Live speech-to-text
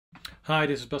Hi,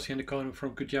 this is Bastiaan de Koning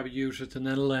from Kajabi Users the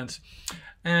Netherlands.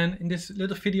 And in this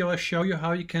little video I show you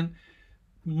how you can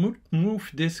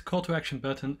move this call to action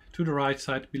button to the right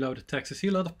side below the text. I see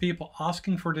a lot of people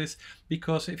asking for this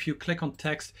because if you click on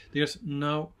text there's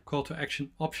no call to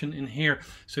action option in here.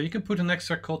 So you can put an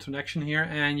extra call to action here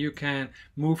and you can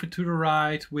move it to the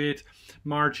right with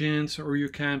margins, or you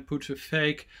can put a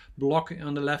fake block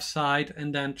on the left side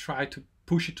and then try to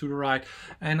push it to the right.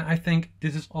 And I think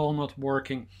this is all not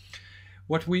working.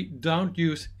 What we don't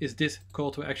use is this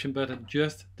call to action button.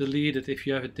 Just delete it if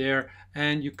you have it there,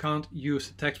 and you can't use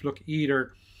the text block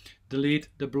either. Delete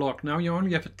the block. Now you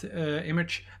only have an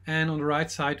image, and on the right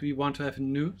side we want to have a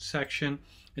new section,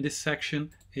 and this section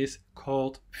is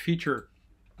called feature.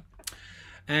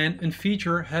 And a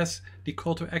feature has the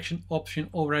call to action option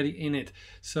already in it.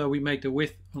 So we make the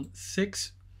width on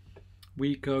 6.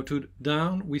 We go to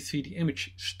down, we see the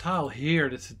image style here.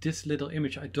 That's this little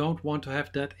image. I don't want to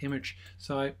have that image,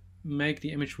 so I make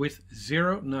the image width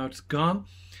 0. Now it's gone.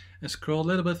 And scroll a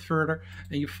little bit further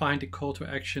and you find the call to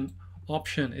action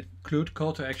option. Include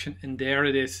call to action, and there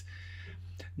it is.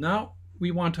 Now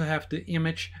we want to have the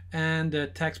image and the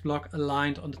text block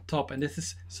aligned on the top, and this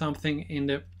is something in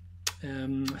the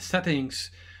settings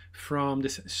from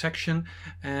this section.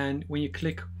 And when you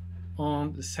click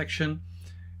on the section,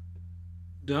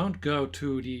 don't go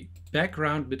to the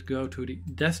background but go to the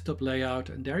desktop layout,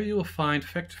 and there you will find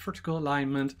vertical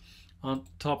alignment on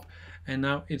top, and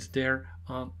now it's there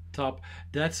on top.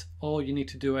 That's all you need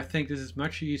to do. I think this is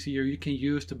much easier. You can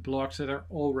use the blocks that are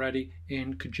already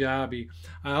in Kajabi.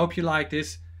 I hope you like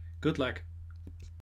this. Good luck.